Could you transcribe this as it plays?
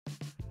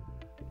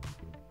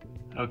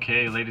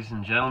Okay, ladies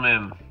and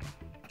gentlemen,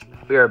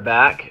 we are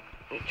back.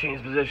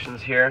 Change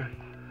positions here.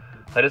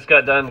 I just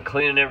got done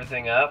cleaning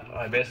everything up.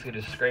 I basically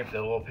just scraped the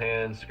oil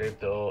pan,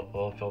 scraped the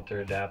oil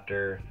filter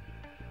adapter,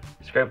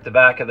 scraped the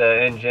back of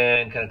the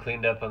engine, kind of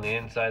cleaned up on the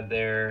inside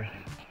there,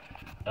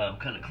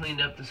 kind of cleaned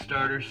up the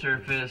starter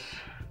surface.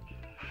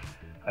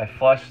 I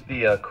flushed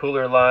the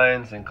cooler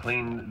lines and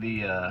cleaned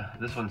the,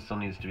 this one still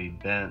needs to be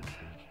bent.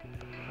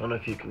 I don't know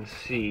if you can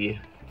see.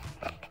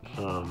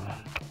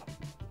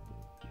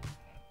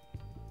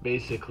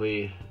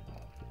 Basically,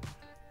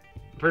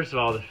 first of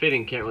all, the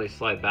fitting can't really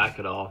slide back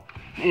at all.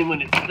 And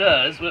when it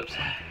does, whoops,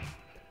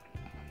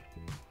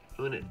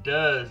 when it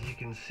does, you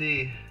can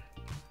see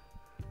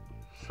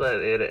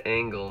slightly at an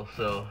angle.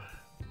 So,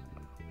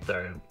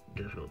 sorry, I'm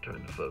difficult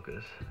trying to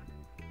focus.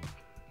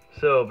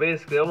 So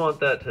basically, I want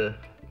that to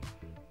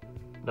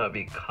not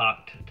be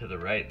cocked to the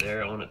right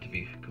there. I want it to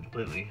be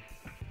completely,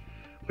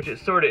 which it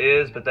sort of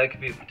is, but that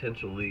could be a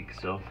potential leak.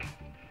 So,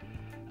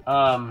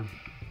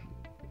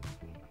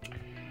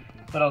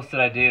 what else did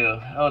I do?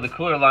 Oh, the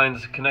cooler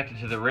line's connected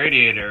to the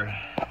radiator.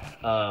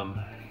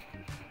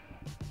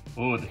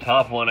 Ooh, the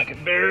top one I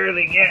could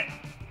barely get.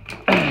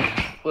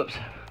 Whoops.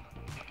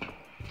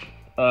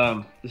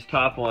 This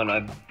top one,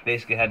 I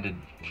basically had to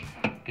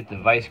get the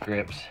vice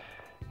grips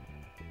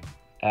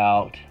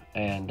out,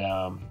 and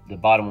the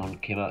bottom one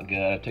came out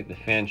good. I took the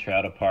fan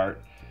shroud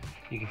apart.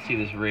 You can see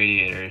this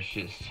radiator is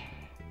just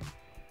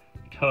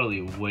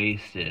totally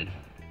wasted.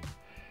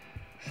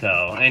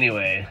 So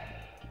anyway,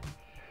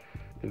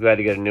 I'm glad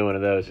to get a new one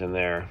of those in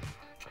there.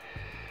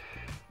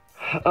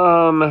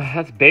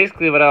 That's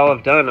basically what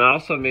I've done. I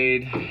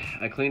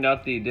cleaned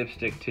out the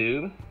dipstick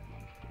tube.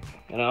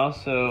 And I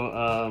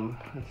also,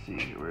 let's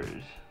see,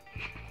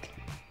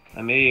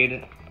 I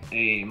made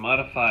a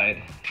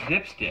modified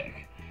dipstick.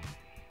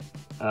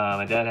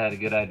 My dad had a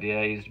good idea.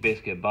 I used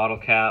basically a bottle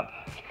cap.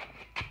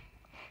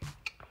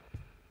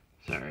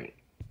 Sorry.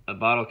 A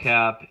bottle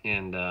cap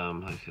and,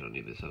 I don't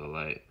need this other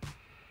light.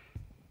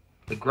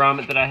 The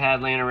grommet that I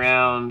had laying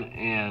around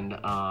and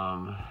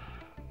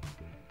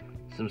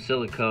some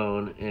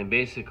silicone, and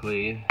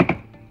basically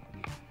I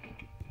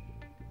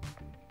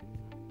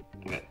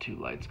got two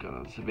lights going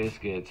on, so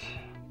basically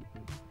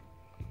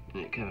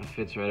it kind of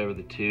fits right over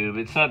the tube.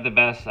 It's not the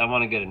best. I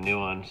want to get a new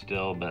one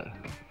still, but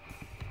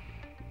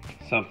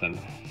something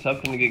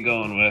to get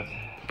going with.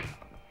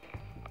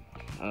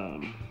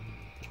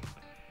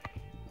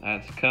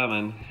 That's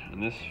coming.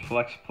 And this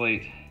flex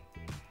plate,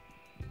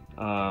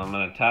 I'm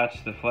going to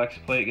attach the flex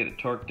plate, get it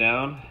torqued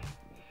down,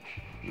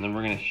 and then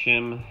we're going to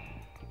shim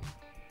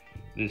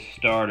this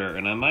starter,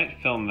 and I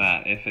might film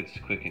that if it's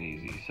quick and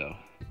easy. So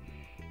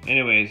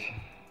anyways,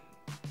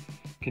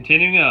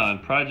 continuing on,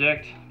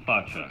 project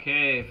Plow Truck.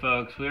 Okay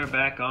folks, we are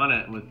back on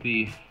it with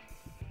the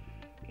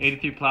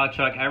 83 Plow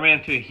Truck. I ran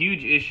into a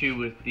huge issue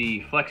with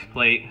the flex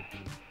plate.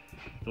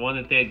 The one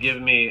that they had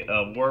given me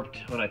warped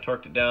when I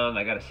torqued it down.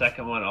 I got a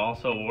second one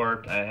also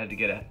warped. I had to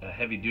get a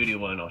heavy duty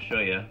one. I'll show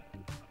you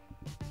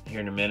here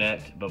in a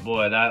minute, but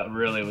boy, that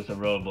really was a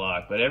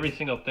roadblock. But every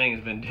single thing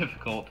has been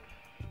difficult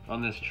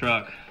on this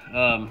truck.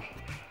 Let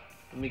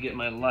me get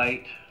my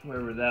light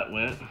wherever that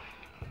went.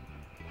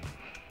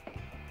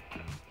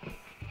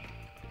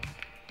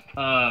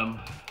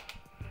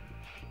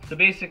 So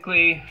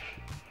basically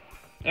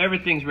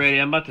everything's ready.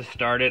 I'm about to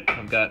start it.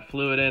 I've got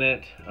fluid in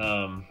it.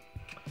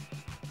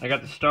 I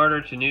got the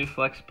starter to new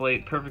flex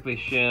plate, perfectly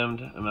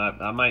shimmed.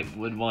 I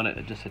would want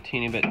it just a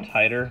teeny bit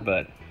tighter,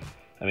 but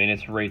I mean,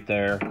 it's right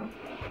there.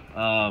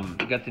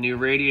 Got the new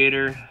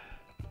radiator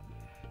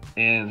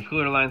and the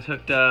cooler line's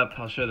hooked up.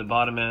 I'll show the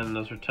bottom end.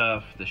 Those were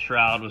tough. The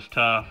shroud was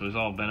tough. It was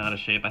all bent out of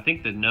shape. I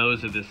think the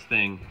nose of this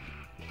thing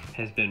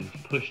has been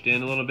pushed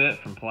in a little bit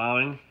from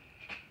plowing,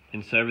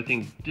 and so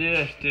everything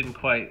just didn't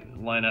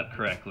quite line up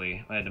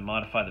correctly. I had to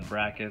modify the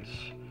brackets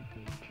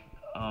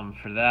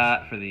for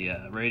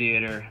the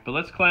radiator. But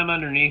let's climb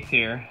underneath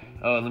here.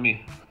 Oh,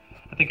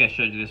 I think I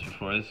showed you this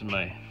before. This is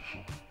my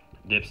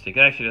dipstick. It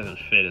actually doesn't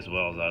fit as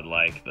well as I'd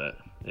like, but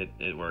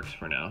it works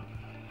for now.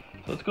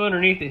 So let's go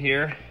underneath it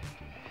here.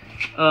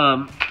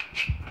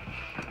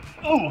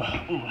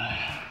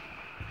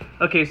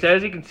 Okay, so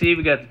as you can see,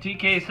 we got the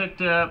T-case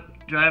hooked up,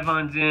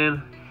 drive-ons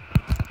in.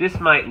 This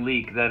might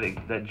leak,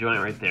 that joint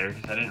right there,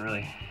 because I didn't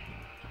really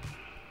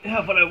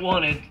have what I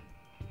wanted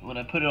when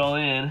I put it all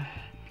in.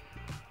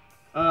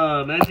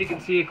 As you can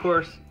see, of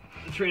course,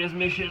 the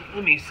transmission,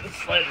 let's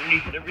slide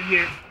underneath it over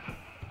here.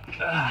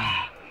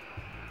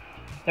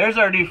 There's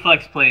our new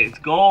flex plate. It's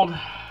gold.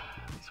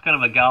 It's kind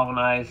of a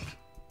galvanized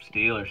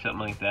steel or something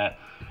like that,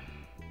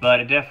 but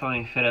it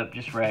definitely fit up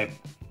just right.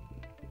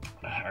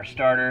 Our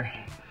starter.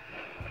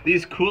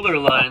 These cooler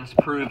lines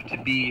proved to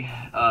be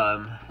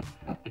a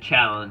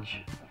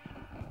challenge.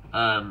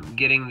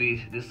 Getting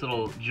this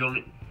little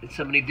joint that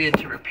somebody did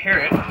to repair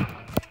it,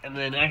 and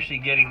then actually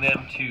getting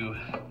them to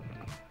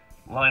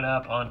line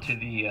up onto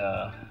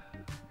the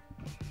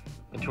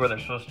into where they're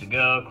supposed to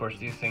go. Of course,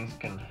 these things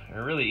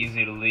are really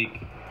easy to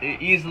leak.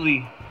 It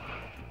easily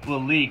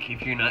will leak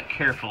if you're not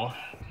careful.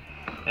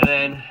 And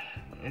then,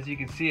 as you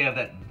can see, I have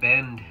that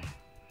bend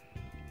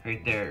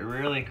right there. It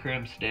really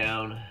crimps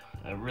down.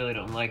 I really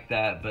don't like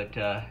that, but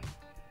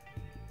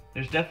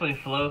there's definitely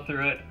flow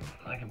through it.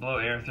 I can blow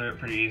air through it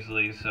pretty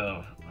easily,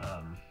 so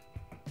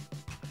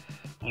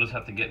we'll just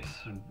have to get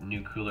some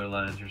new cooler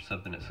lines or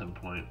something at some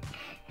point.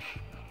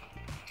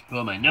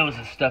 Well, my nose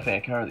is stuffy. I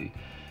can hardly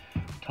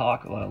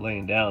talk while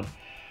laying down.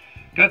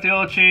 Got the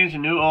oil change, a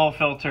new oil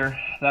filter.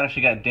 That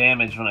actually got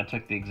damaged when I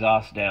took the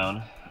exhaust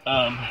down.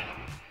 I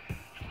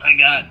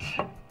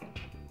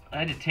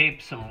had to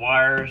tape some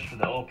wires for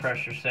the oil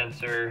pressure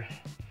sensor.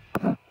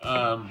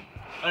 I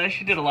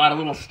actually did a lot of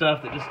little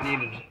stuff that just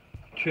needed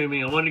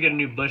trimming. I wanted to get a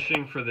new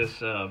bushing for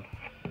this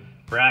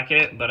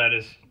bracket, but I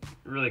just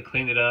really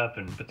cleaned it up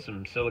and put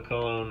some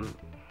silicone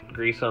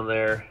grease on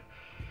there.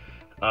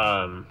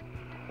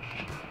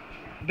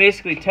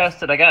 Basically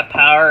tested. I got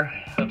power.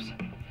 Oops.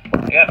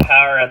 I got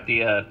power at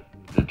the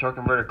torque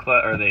converter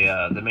clutch, or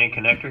the main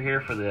connector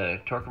here for the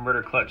torque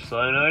converter clutch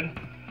solenoid.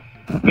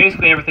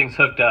 Basically everything's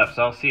hooked up,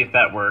 so I'll see if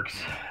that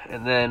works.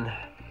 And then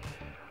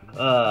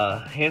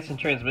Hanson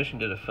Transmission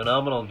did a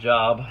phenomenal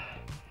job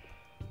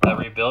at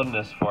rebuilding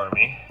this for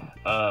me.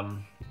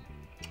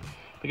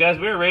 But guys,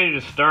 we were ready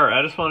to start.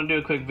 I just want to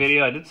do a quick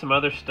video. I did some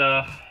other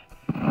stuff,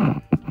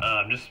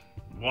 just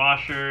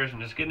washers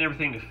and just getting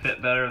everything to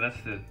fit better.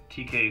 That's the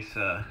T-case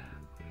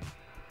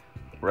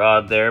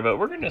rod there. But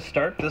we're going to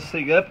start this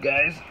thing up,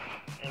 guys,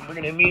 and we're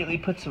going to immediately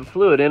put some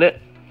fluid in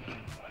it.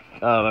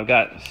 I've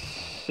got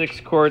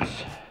 6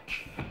 quarts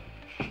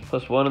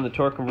plus 1 in the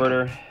torque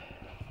converter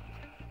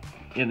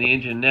in the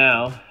engine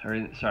now, or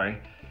in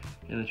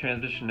the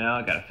transmission now.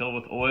 I got it filled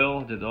with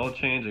oil, did the oil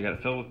change, I got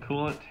it filled with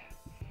coolant,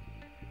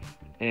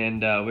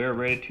 and we are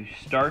ready to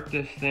start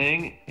this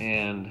thing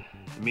and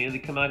immediately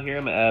come out here.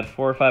 I'm gonna add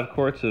 4 or 5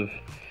 quarts of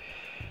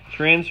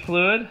trans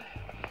fluid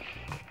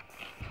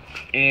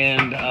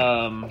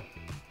and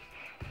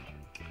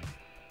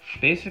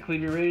basically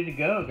be ready to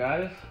go,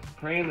 guys.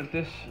 Praying that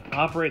this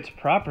operates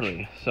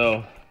properly.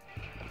 So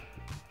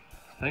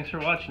thanks for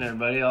watching,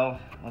 everybody. I'll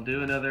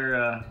do another,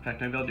 in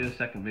fact, maybe I'll do a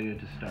second video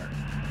to start.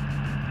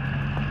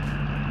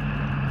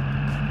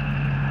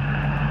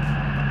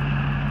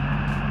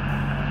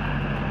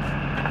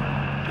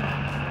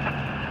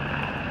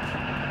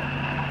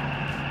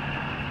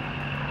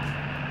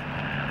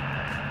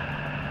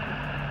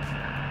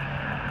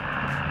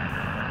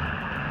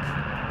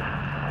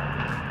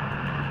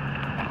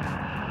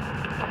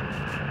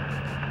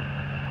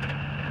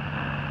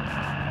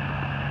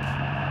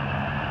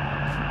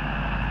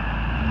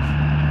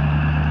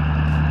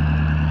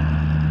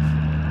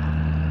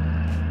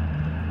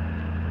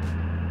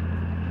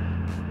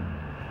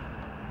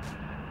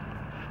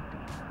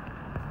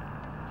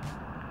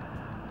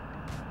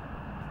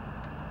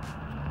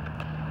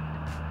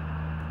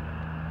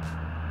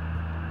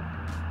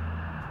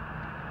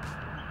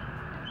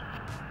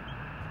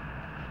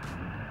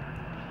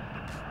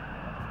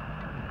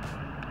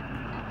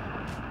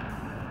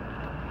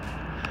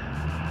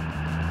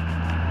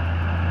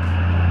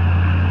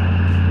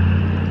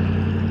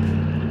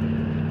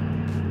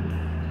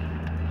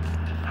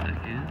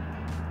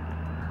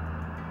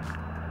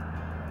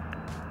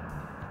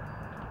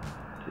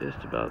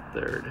 Just about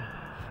third.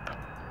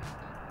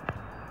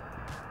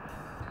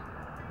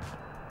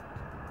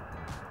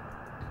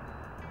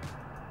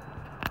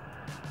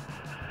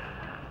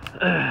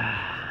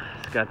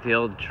 Just got the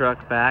old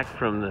truck back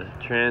from the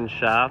trans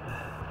shop.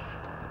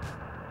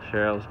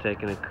 Cheryl's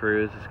taking a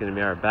cruise. It's going to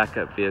be our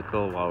backup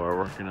vehicle while we're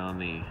working on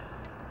the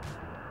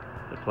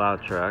plow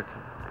truck.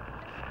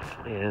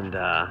 And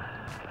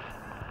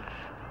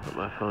hope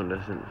my phone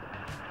doesn't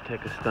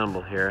take a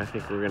stumble here. I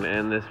think we're going to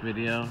end this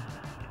video.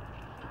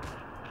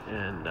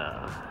 And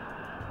there.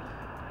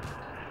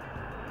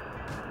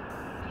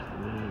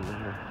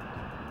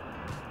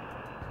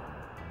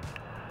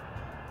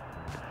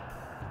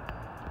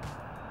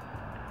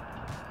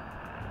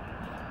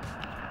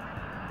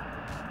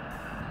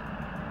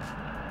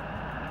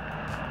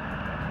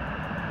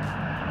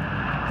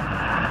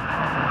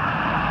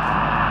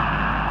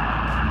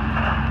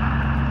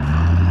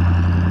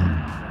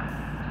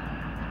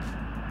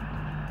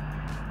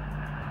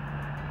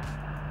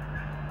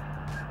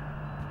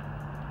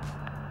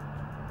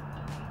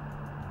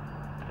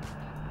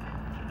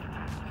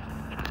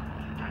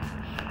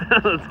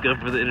 Let's go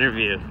for the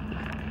interview.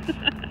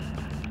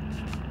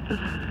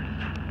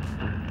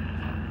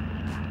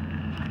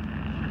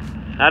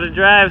 How to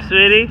drive,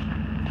 sweetie? You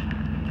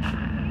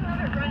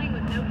have it running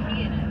with no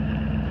key in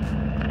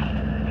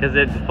it. Because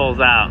it pulls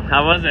out.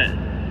 How was it?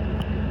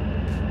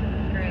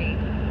 Great.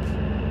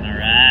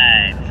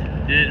 Alright.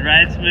 Did it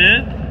ride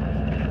smooth?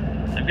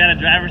 I've got a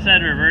driver's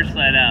side reverse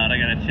slide out. I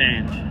gotta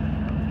change.